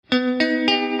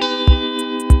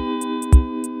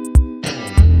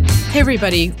Hey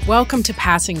everybody, welcome to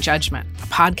Passing Judgment, a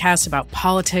podcast about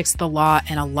politics, the law,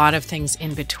 and a lot of things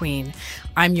in between.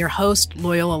 I'm your host,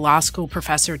 Loyola Law School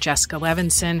professor Jessica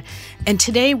Levinson, and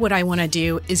today what I want to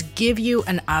do is give you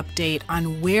an update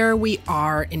on where we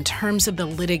are in terms of the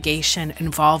litigation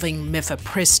involving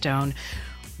Mifepristone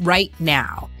right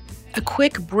now. A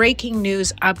quick breaking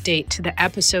news update to the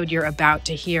episode you're about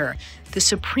to hear. The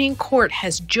Supreme Court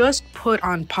has just put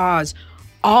on pause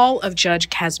all of Judge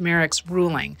Kacsmaryk's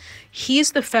ruling.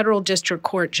 He's the federal district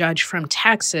court judge from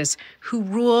Texas who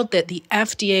ruled that the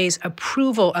FDA's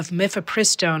approval of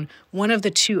Mifepristone, one of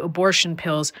the two abortion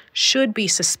pills, should be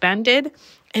suspended,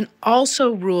 and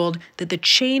also ruled that the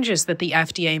changes that the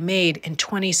FDA made in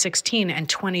 2016 and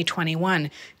 2021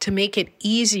 to make it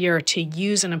easier to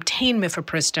use and obtain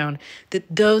Mifepristone, that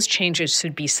those changes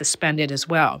should be suspended as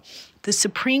well. The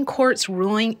Supreme Court's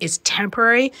ruling is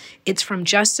temporary. It's from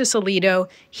Justice Alito.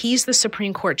 He's the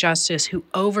Supreme Court justice who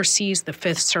oversees the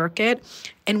Fifth Circuit.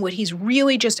 And what he's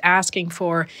really just asking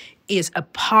for is a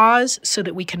pause so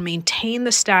that we can maintain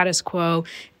the status quo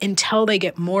until they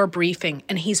get more briefing.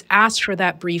 And he's asked for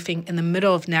that briefing in the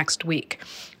middle of next week.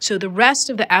 So the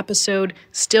rest of the episode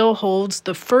still holds.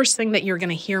 The first thing that you're going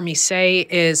to hear me say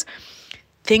is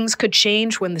things could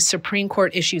change when the Supreme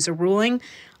Court issues a ruling.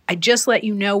 I just let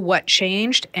you know what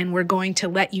changed, and we're going to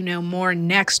let you know more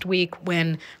next week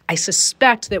when I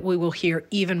suspect that we will hear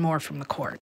even more from the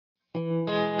court.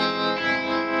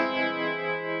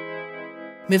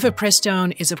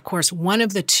 Mifepristone is, of course, one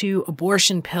of the two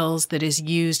abortion pills that is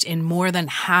used in more than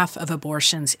half of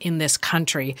abortions in this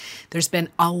country. There's been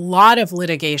a lot of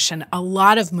litigation, a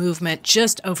lot of movement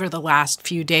just over the last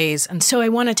few days. And so I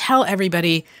want to tell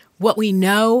everybody what we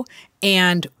know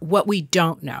and what we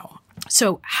don't know.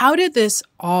 So how did this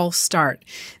all start?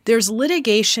 There's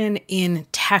litigation in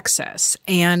Texas,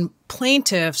 and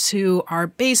plaintiffs who are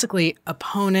basically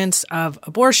opponents of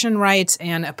abortion rights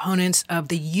and opponents of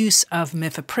the use of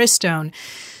Mifepristone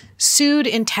sued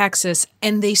in Texas,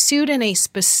 and they sued in a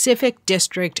specific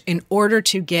district in order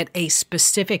to get a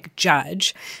specific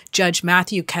judge, Judge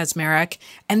Matthew Kacsmaryk.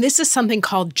 And this is something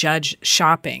called judge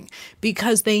shopping,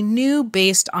 because they knew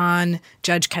based on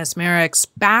Judge Kacsmaryk's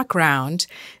background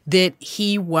that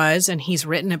he was, and he's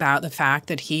written about the fact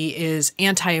that he is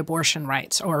anti-abortion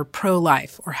rights or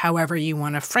pro-life, or however you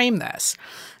want to frame this.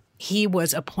 He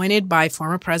was appointed by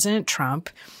former President Trump,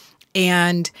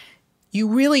 and you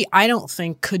really, I don't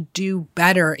think, could do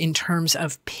better in terms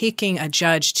of picking a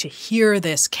judge to hear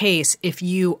this case if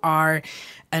you are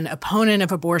an opponent of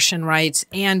abortion rights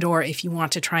and or if you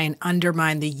want to try and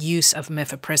undermine the use of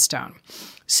Mifepristone.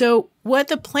 So what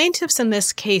the plaintiffs in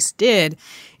this case did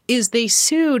is they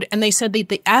sued and they said that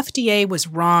the FDA was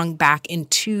wrong back in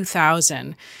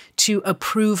 2000 to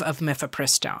approve of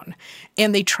Mifepristone.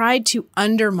 And they tried to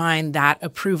undermine that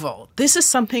approval. This is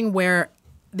something where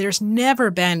there's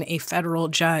never been a federal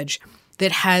judge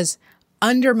that has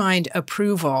undermined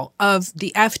approval of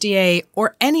the FDA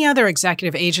or any other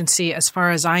executive agency, as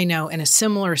far as I know, in a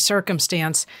similar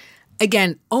circumstance,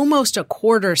 again, almost a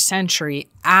quarter century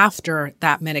after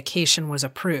that medication was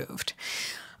approved.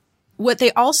 What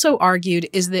they also argued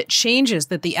is that changes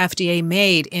that the FDA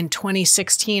made in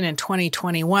 2016 and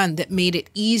 2021 that made it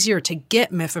easier to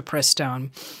get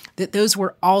Mifepristone, that those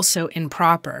were also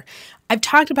improper. I've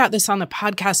talked about this on the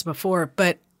podcast before,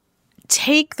 but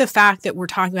take the fact that we're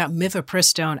talking about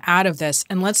Mifepristone out of this,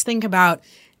 and let's think about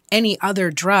any other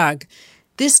drug.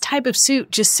 This type of suit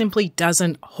just simply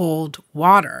doesn't hold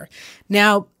water.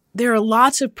 Now, there are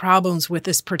lots of problems with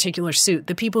this particular suit.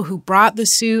 The people who brought the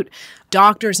suit,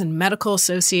 doctors and medical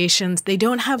associations, they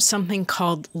don't have something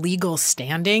called legal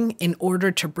standing in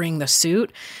order to bring the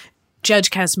suit. Judge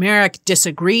Kacsmaryk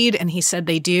disagreed, and he said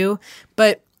they do.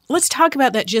 But let's talk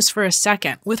about that just for a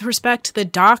second. With respect to the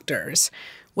doctors,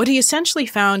 what he essentially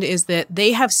found is that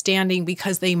they have standing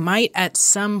because they might at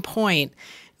some point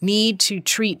need to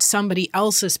treat somebody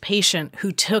else's patient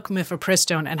who took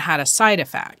Mifepristone and had a side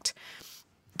effect.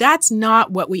 That's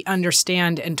not what we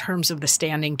understand in terms of the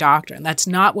standing doctrine. That's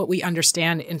not what we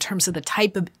understand in terms of the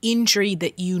type of injury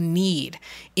that you need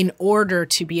in order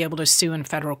to be able to sue in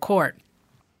federal court.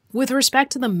 With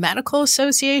respect to the medical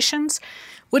associations,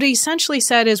 what he essentially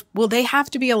said is, well, they have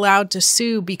to be allowed to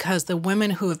sue because the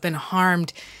women who have been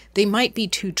harmed, they might be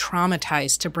too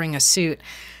traumatized to bring a suit.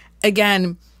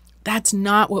 Again, that's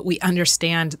not what we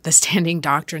understand the standing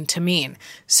doctrine to mean.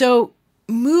 So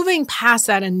moving past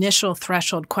that initial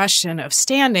threshold question of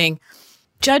standing,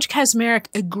 Judge Kacsmaryk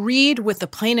agreed with the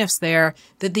plaintiffs there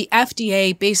that the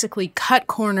FDA basically cut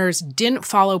corners, didn't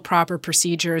follow proper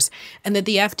procedures, and that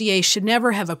the FDA should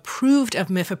never have approved of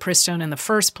Mifepristone in the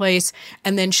first place,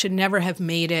 and then should never have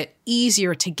made it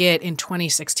easier to get in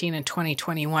 2016 and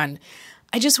 2021.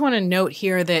 I just want to note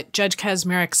here that Judge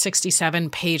Kacsmaryk's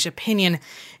 67-page opinion,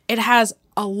 it has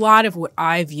a lot of what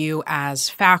I view as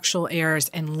factual errors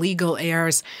and legal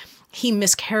errors. He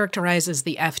mischaracterizes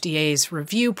the FDA's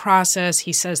review process.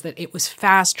 He says that it was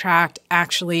fast-tracked.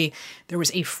 Actually, there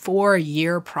was a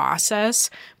 4-year process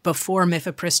before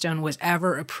Mifepristone was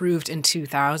ever approved in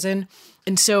 2000.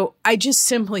 And so I just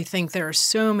simply think there are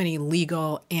so many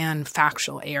legal and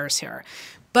factual errors here.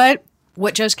 But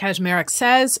what Judge Kacsmaryk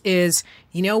says is,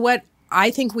 you know what?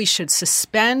 I think we should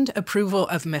suspend approval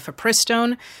of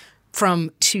Mifepristone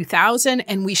from 2000,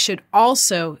 and we should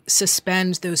also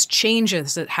suspend those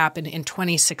changes that happened in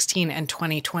 2016 and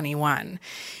 2021.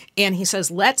 And he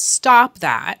says, let's stop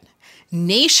that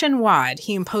nationwide.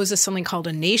 He imposes something called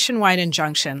a nationwide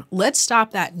injunction. Let's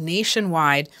stop that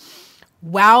nationwide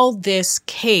while this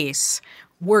case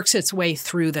works its way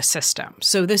through the system.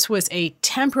 So this was a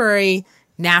temporary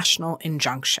national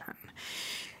injunction.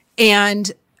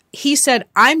 And he said,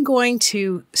 I'm going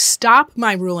to stop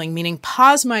my ruling, meaning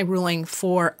pause my ruling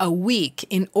for a week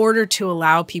in order to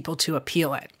allow people to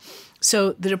appeal it.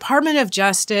 So the Department of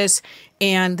Justice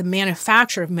and the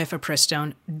manufacturer of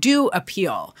Mifepristone do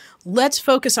appeal. Let's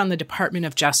focus on the Department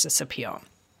of Justice appeal.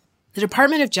 The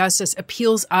Department of Justice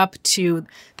appeals up to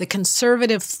the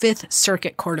conservative Fifth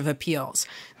Circuit Court of Appeals.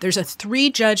 There's a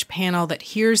 3-judge panel that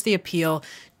hears the appeal.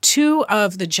 2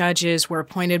 of the judges were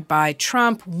appointed by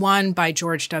Trump, 1 by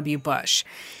George W. Bush.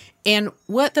 And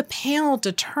what the panel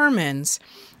determines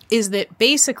is that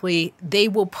basically they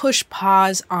will push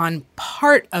pause on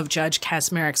part of Judge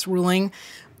Kacsmaryk's ruling,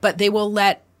 but they will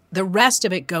let the rest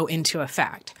of it go into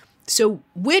effect. So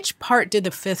which part did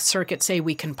the Fifth Circuit say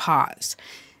we can pause?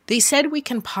 They said we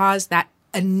can pause that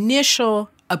initial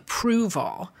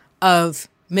approval of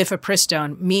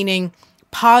Mifepristone, meaning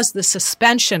pause the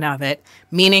suspension of it,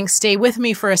 meaning, stay with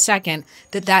me for a second,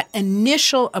 that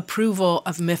initial approval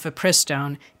of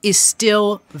Mifepristone is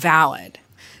still valid.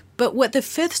 But what the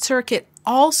Fifth Circuit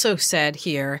also said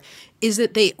here is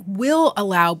that they will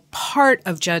allow part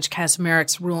of Judge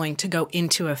Kacsmaryk's ruling to go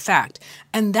into effect.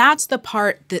 And that's the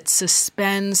part that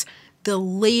suspends the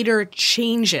later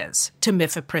changes to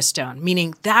Mifepristone,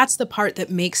 meaning that's the part that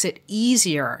makes it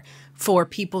easier for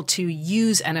people to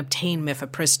use and obtain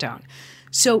Mifepristone.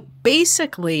 So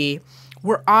basically,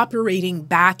 we're operating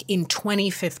back in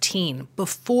 2015,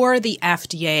 before the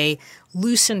FDA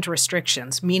loosened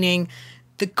restrictions, meaning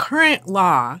the current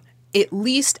law, at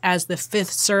least as the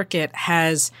Fifth Circuit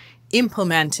has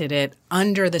implemented it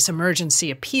under this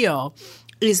emergency appeal,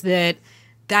 is that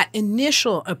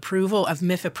initial approval of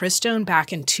Mifepristone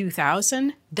back in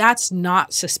 2000, that's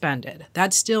not suspended.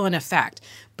 That's still in effect.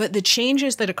 But the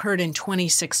changes that occurred in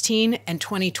 2016 and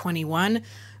 2021,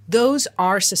 those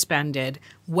are suspended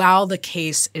while the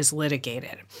case is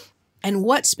litigated. And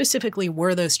what specifically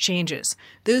were those changes?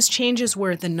 Those changes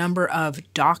were the number of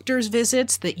doctor's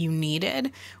visits that you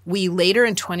needed. We later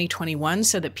in 2021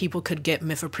 so that people could get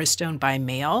Mifepristone by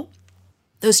mail.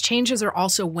 Those changes are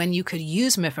also when you could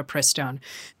use Mifepristone.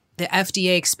 The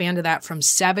FDA expanded that from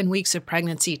 7 weeks of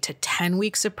pregnancy to 10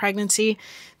 weeks of pregnancy.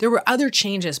 There were other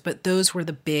changes, but those were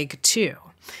the big 2.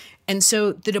 And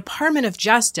so the Department of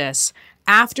Justice,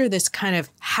 after this kind of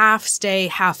half stay,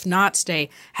 half not stay,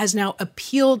 has now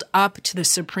appealed up to the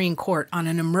Supreme Court on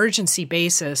an emergency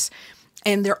basis.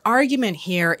 And their argument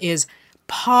here is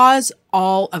pause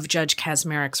all of Judge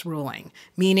Kacsmaryk's ruling,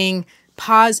 meaning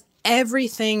pause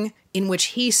everything in which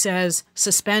he says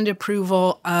suspend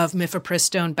approval of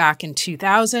Mifepristone back in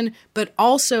 2000, but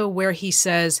also where he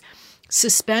says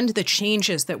suspend the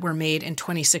changes that were made in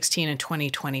 2016 and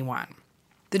 2021.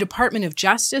 The Department of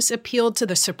Justice appealed to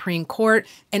the Supreme Court,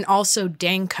 and also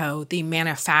Danco, the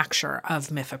manufacturer of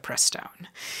Mifepristone.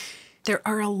 There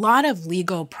are a lot of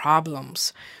legal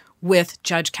problems with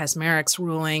Judge Kacsmaryk's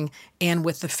ruling and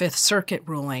with the Fifth Circuit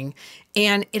ruling,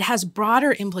 and it has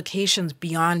broader implications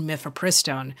beyond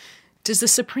Mifepristone. Does the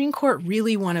Supreme Court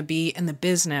really want to be in the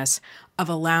business of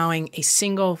allowing a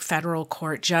single federal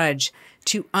court judge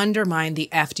to undermine the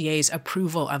FDA's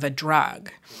approval of a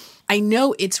drug? I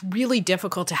know it's really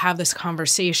difficult to have this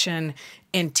conversation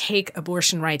and take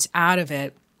abortion rights out of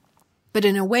it, but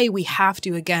in a way we have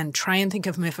to, again, try and think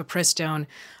of Mifepristone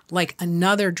like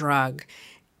another drug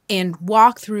and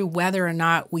walk through whether or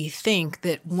not we think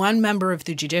that one member of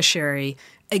the judiciary,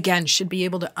 again, should be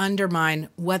able to undermine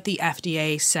what the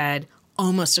FDA said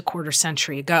almost a quarter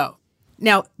century ago.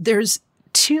 Now, there's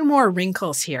 2 two more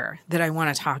wrinkles here that I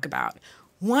want to talk about.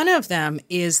 One of them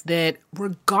is that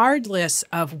regardless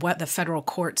of what the federal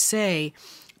courts say,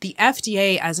 the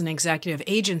FDA as an executive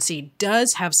agency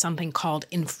does have something called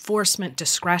enforcement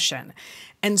discretion.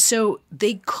 And so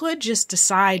they could just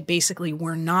decide, basically,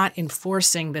 we're not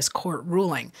enforcing this court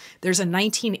ruling. There's a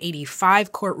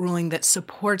 1985 court ruling that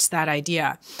supports that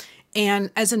idea.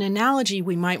 And as an analogy,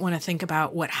 we might want to think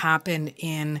about what happened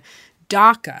in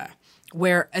DACA,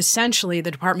 where essentially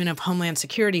the Department of Homeland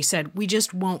Security said, we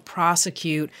just won't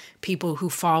prosecute people who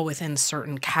fall within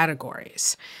certain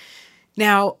categories.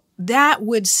 Now, that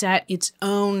would set its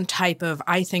own type of,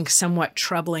 I think, somewhat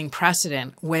troubling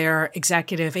precedent where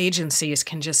executive agencies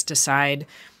can just decide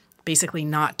basically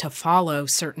not to follow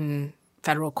certain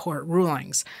federal court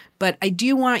rulings. But I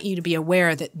do want you to be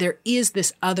aware that there is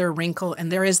this other wrinkle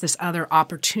and there is this other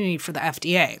opportunity for the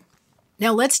FDA.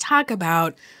 Now, let's talk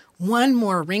about one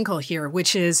more wrinkle here,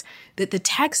 which is that the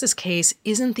Texas case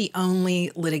isn't the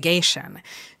only litigation.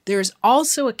 There's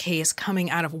also a case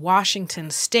coming out of Washington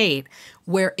state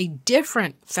where a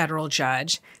different federal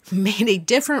judge made a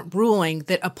different ruling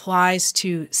that applies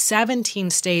to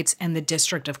 17 states and the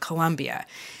District of Columbia.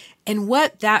 And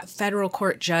what that federal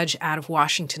court judge out of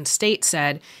Washington state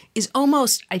said is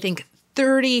almost, I think,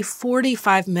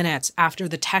 45 minutes after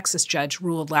the Texas judge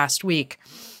ruled last week.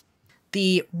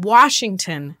 The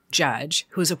Washington judge,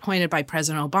 who was appointed by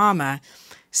President Obama,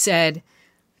 said,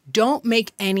 don't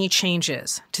make any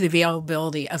changes to the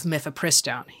availability of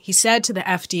Mifepristone. He said to the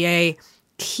FDA,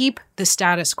 keep the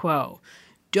status quo.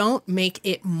 Don't make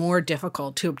it more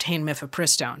difficult to obtain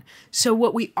Mifepristone. So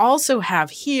what we also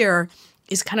have here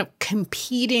is kind of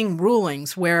competing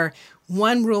rulings where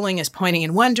one ruling is pointing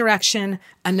in one direction,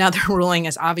 another ruling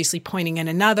is obviously pointing in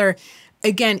another.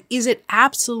 Again, is it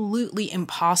absolutely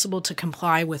impossible to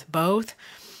comply with both?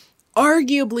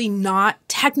 Arguably not,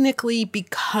 technically,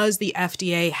 because the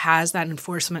FDA has that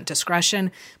enforcement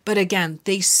discretion. But again,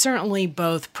 they certainly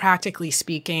both, practically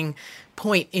speaking,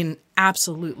 point in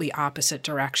absolutely opposite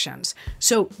directions.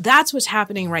 So that's what's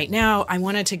happening right now. I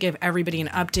wanted to give everybody an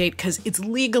update because it's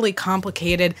legally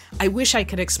complicated. I wish I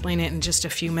could explain it in just a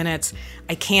few minutes.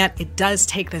 I can't. It does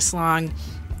take this long.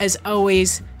 As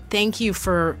always, thank you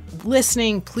for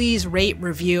listening. Please rate,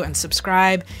 review, and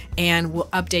subscribe, and we'll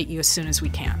update you as soon as we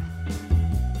can.